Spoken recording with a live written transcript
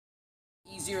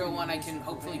E01, I can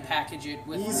hopefully package it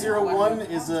with... E01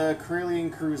 is a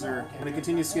Corellian cruiser. I'm going to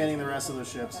continue scanning the rest of the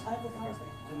ships.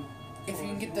 If you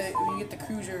can get the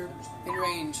cruiser in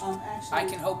range, I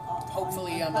can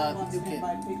hopefully nuke it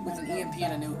with an EMP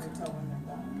and a nuke.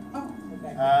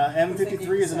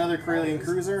 M53 is another Corellian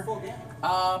cruiser.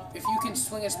 If you can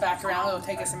swing us back around, it'll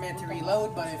take us a minute to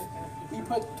reload, but if we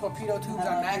put torpedo tubes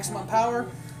on maximum power,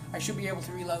 I should be able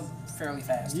to reload fairly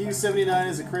fast. U-79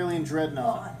 is a Corellian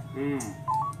dreadnought.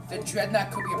 The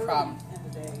dreadnought could be a problem.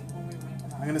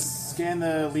 I'm going to scan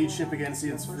the lead ship again, see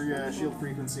its shield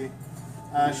frequency.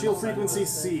 Shield frequency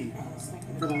C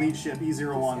for the lead ship,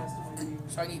 E01.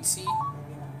 So I need C.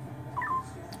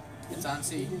 It's on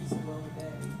C.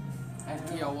 And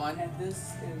E01.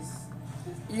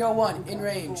 E01, in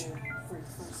range.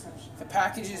 The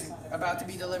package is about to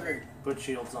be delivered. Put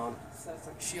shields on.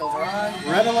 Shields are on.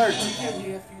 Red alert!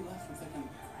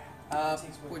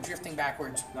 We're drifting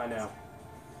backwards. I know.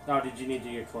 Oh, did you need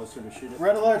to get closer to shoot it?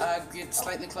 Red alert! Get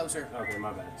slightly closer. Okay,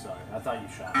 my bad. Sorry. I thought you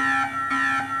shot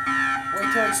it.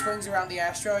 Wait till he swings around the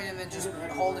asteroid and then just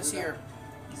hold us here.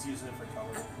 He's using it for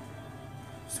cover.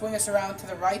 Swing us around to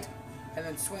the right and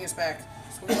then swing us back.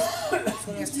 Swing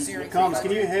us to 0. Comms,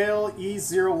 can you hail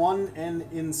E01 and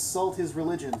insult his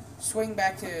religion? Swing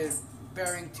back to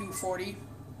bearing 240.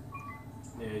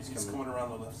 Yeah, he's coming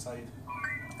around the left side.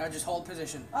 Now just hold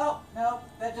position. Oh, no,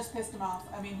 that just pissed him off.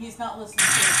 I mean, he's not listening to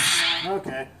us anymore.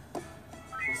 Okay.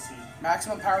 We'll see.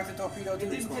 Maximum power to torpedo It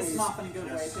tubes, didn't piss please. him off in a good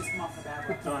way, it pissed him off in a bad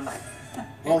way. Done.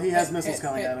 Well, he has missiles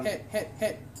coming at him.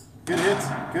 Hit. Good hits.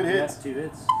 Good hits. Yes, 2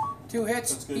 hits. 2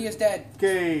 hits, he is dead.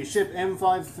 Okay, ship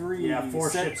M53. Yeah, 4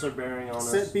 ships are bearing on us.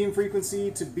 Set beam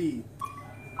frequency to B.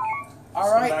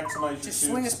 Alright, just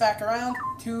swing us back around.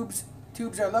 Tubes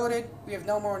are loaded. We have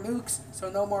no more nukes, so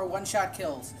no more one-shot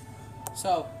kills.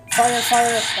 So,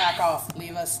 fire, back off.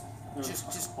 Leave us.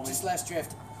 Just less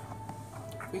drift.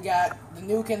 We got the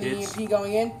nuke and the EMP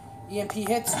going in. EMP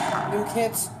hits, nuke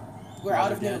hits. We're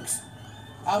out of nukes.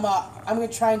 I'm gonna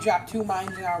try and drop 2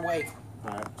 mines in our wake.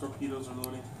 Alright, torpedoes are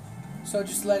loading. So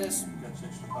just let us. Got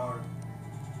extra power.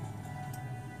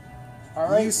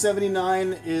 Alright.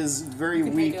 U-79 is very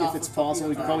weak if it's possible.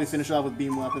 We can probably finish off with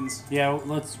beam weapons. Yeah,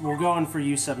 we'll go in for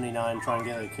U-79, try and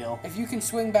get a kill. If you can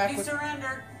swing back He with.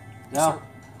 surrendered. No.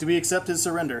 Do we accept his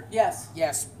surrender? Yes.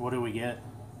 Yes. What do we get?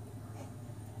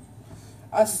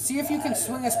 See if you can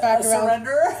swing us back around.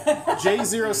 Surrender?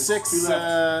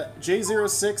 J06,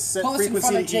 J06 set Pull us in frequency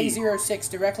front of to E. J06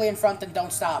 directly in front and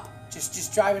don't stop.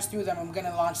 Just drive us through them. I'm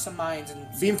gonna launch some mines and.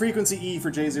 Beam frequency E for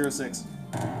J06.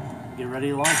 Get ready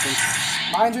to launch them.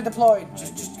 Mines are deployed.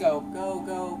 Just go.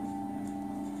 Go.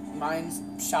 Mines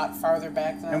shot farther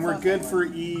back than. And we're good for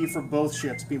E for both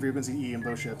ships. Beam frequency E in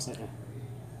both ships.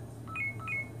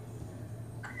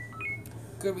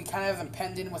 Good. We kind of have them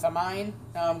penned in with a mine.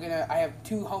 Now I have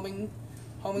 2 homing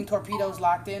torpedoes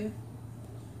locked in.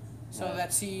 So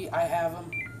let's see. I have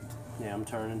them. Yeah, I'm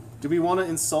turning. Do we want to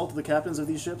insult the captains of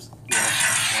these ships? Yeah,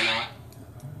 why not?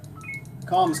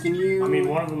 Comms, can you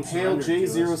one of them hail surrendered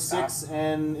to us. J06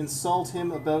 and insult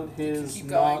him about his Keep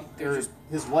going.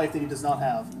 his wife that he does not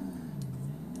have?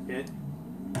 Hit.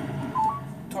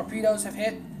 Torpedoes have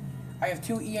hit. I have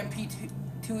 2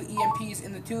 EMPs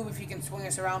in the tube. If you can swing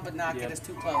us around, but not get us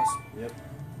too close. Yep.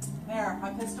 There, I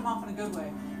pissed him off in a good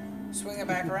way. Swing it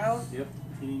back around. Yep.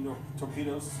 You need no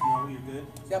torpedoes? No, you're good?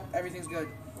 Yep, everything's good.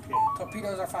 Okay.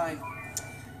 Torpedoes are fine.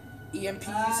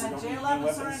 EMPs.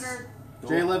 J11 surrendered.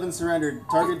 J11 surrendered.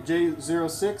 Target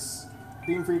J06.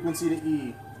 Beam frequency to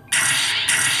E.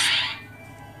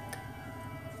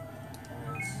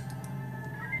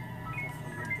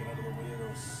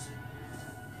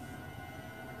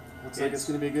 Looks like it's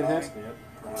going to be a good hit.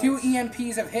 Yep. 2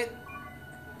 EMPs have hit.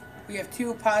 We have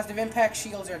 2 positive impact.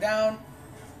 Shields are down.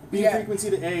 Beam frequency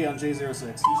to A on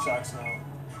J06. T-shocks now.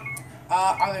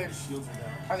 Shields are down.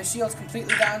 Are the shields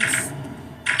completely down?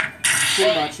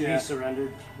 Pretty much, yeah. He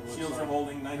surrendered. Shields are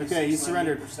holding 96, Okay, he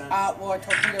surrendered. 98%. Well, a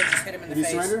torpedo just hit him in the Did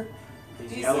face. he surrender?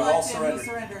 He's all selected, he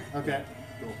surrendered. Okay.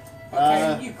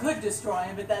 Okay. You could destroy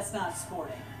him, but that's not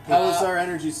sporting. How is our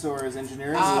energy stores,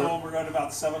 engineers? We're at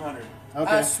about 700.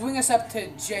 Okay. Swing us up to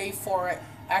J4.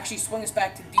 Actually, swing us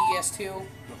back to DS2. Okay.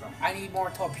 I need more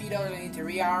torpedoes. I need to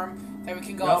rearm. Then we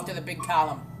can go after the big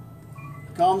column.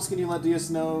 Comms, can you let DS2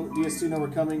 know we're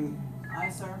coming? Aye,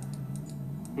 sir.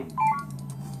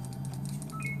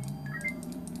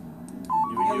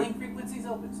 Hailing frequency's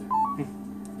open, sir.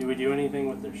 Do we do anything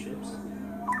with their ships?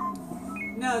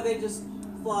 No, they just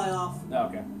fly off. Oh,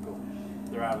 okay, cool.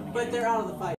 They're out of the game. But they're out of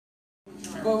the fight.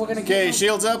 Well, we're gonna Okay,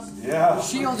 shields up. Yeah.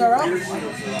 Shields are up.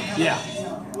 Yeah.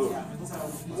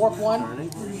 Warp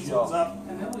 1. Shields up.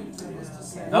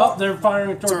 Oh, they're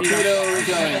firing a torpedo. Torpedo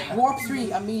incoming. Warp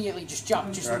 3 immediately. Just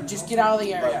jump. Just get out of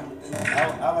the area.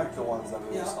 I like the ones that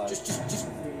are just like. Just.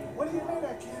 What do you mean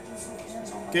I can't just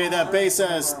cancel? Okay, that base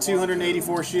has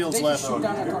 284 shields They left. just shoot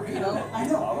down a torpedo.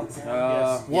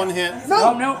 One hit.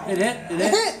 Oh, no, it hit.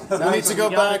 It hit. We need to go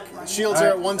back. Shields are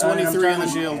at 123 on the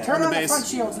shield. Turn On the on the base. front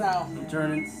shields now. I'm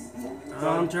turning.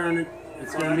 I'm turning.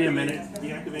 It's going to be a minute.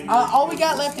 All we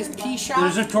got left is P shot.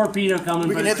 There's a torpedo coming.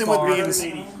 We can hit them with beams.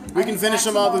 We can finish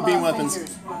them off with beam weapons.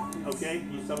 Okay,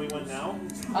 you tell me when now?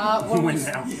 We win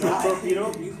now. No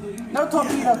torpedo? No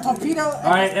torpedo. Torpedo.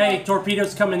 Alright, hey,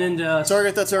 torpedoes coming into us.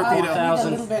 Target that torpedo.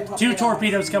 1,000. 2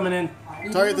 torpedoes coming in.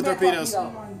 Target the torpedoes.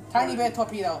 Tiny bit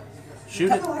torpedo.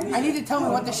 Shoot it. I need to tell me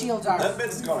what the shields are.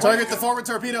 Target the forward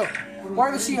torpedo. Where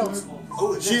are the shields?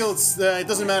 Shields, it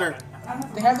doesn't matter.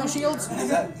 They have no shields?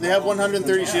 They have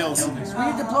 130 shields. We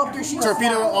need to blow up their shields.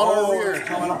 Torpedo on our rear.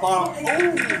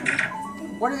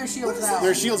 What are their shields now?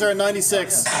 Their shields are at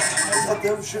 96.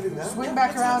 Swing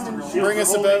back around and Bring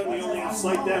us about. We only have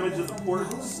slight damage at the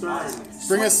port stern.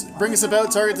 Bring us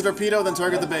about. Target the torpedo, then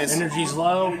target the base. Energy's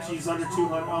low. She's under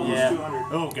 200, almost Yeah. 200.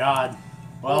 Oh, God.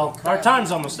 Well, our time's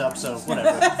almost up, so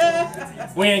whatever.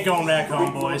 We ain't going back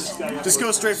home, boys. Just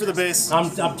go straight for the base.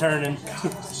 I'm turning.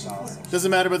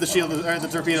 Doesn't matter about the shield or the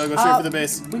torpedo. Go straight for the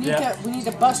base. we need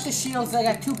to bust the shields. They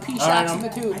got 2 P Alright, shots in the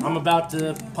tube. I'm about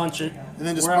to punch it. And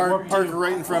then just We're at warp park 2.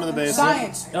 right in front of the base.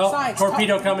 Science. Oh, Science.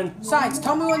 torpedo coming. Science.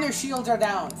 Tell me when their shields are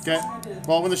down. Okay.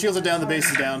 Well, when the shields are down, the base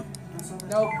is down.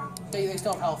 Nope. They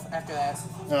still have health after that.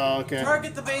 Oh, okay.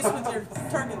 Target the base with your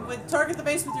target the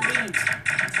base with your beams.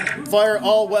 Fire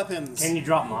all weapons. Can you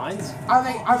drop mines? Are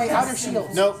they out of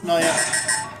shields? Nope, not yet.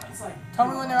 Tell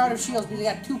me when they're out of shields because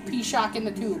they got 2 P shock in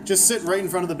the tube. Just sit right in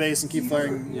front of the base and keep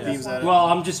firing beams at it. Well,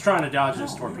 I'm just trying to dodge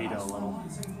this torpedo a little.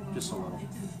 Just a little.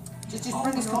 Just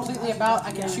bring us completely about.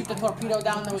 I can shoot the torpedo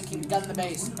down, then we can gun the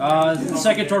base.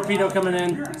 Second torpedo coming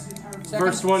in.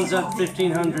 First one's at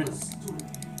 1,500.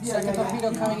 Second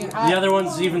torpedo coming in hot. The other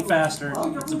one's even faster.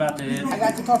 It's about to hit. I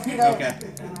got the torpedo. Okay.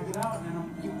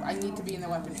 I need to be in the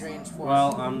weapons range for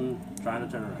Well, I'm trying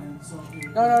to turn around.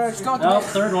 No, just go with the Oh, base.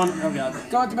 third one. Oh, God.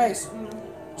 Go with the base.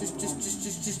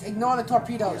 Just ignore the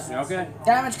torpedoes. Okay.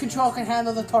 Damage control can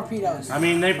handle the torpedos. I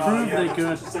mean, they proved they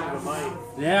could.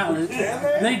 Yeah,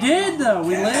 they did, though.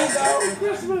 We lived.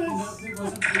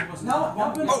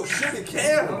 Oh shit, it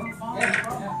can!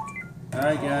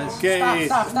 Alright, guys. Okay.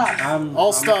 Stop.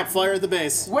 All stop. Fire at the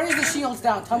base. When is the shields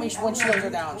down? Tell me when shields are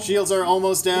down. Shields are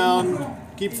almost down.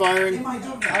 Keep firing. Are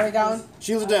they down?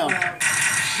 Shields are down.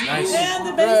 Nice. And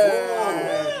the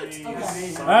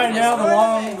base. Alright, now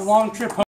the long trip home.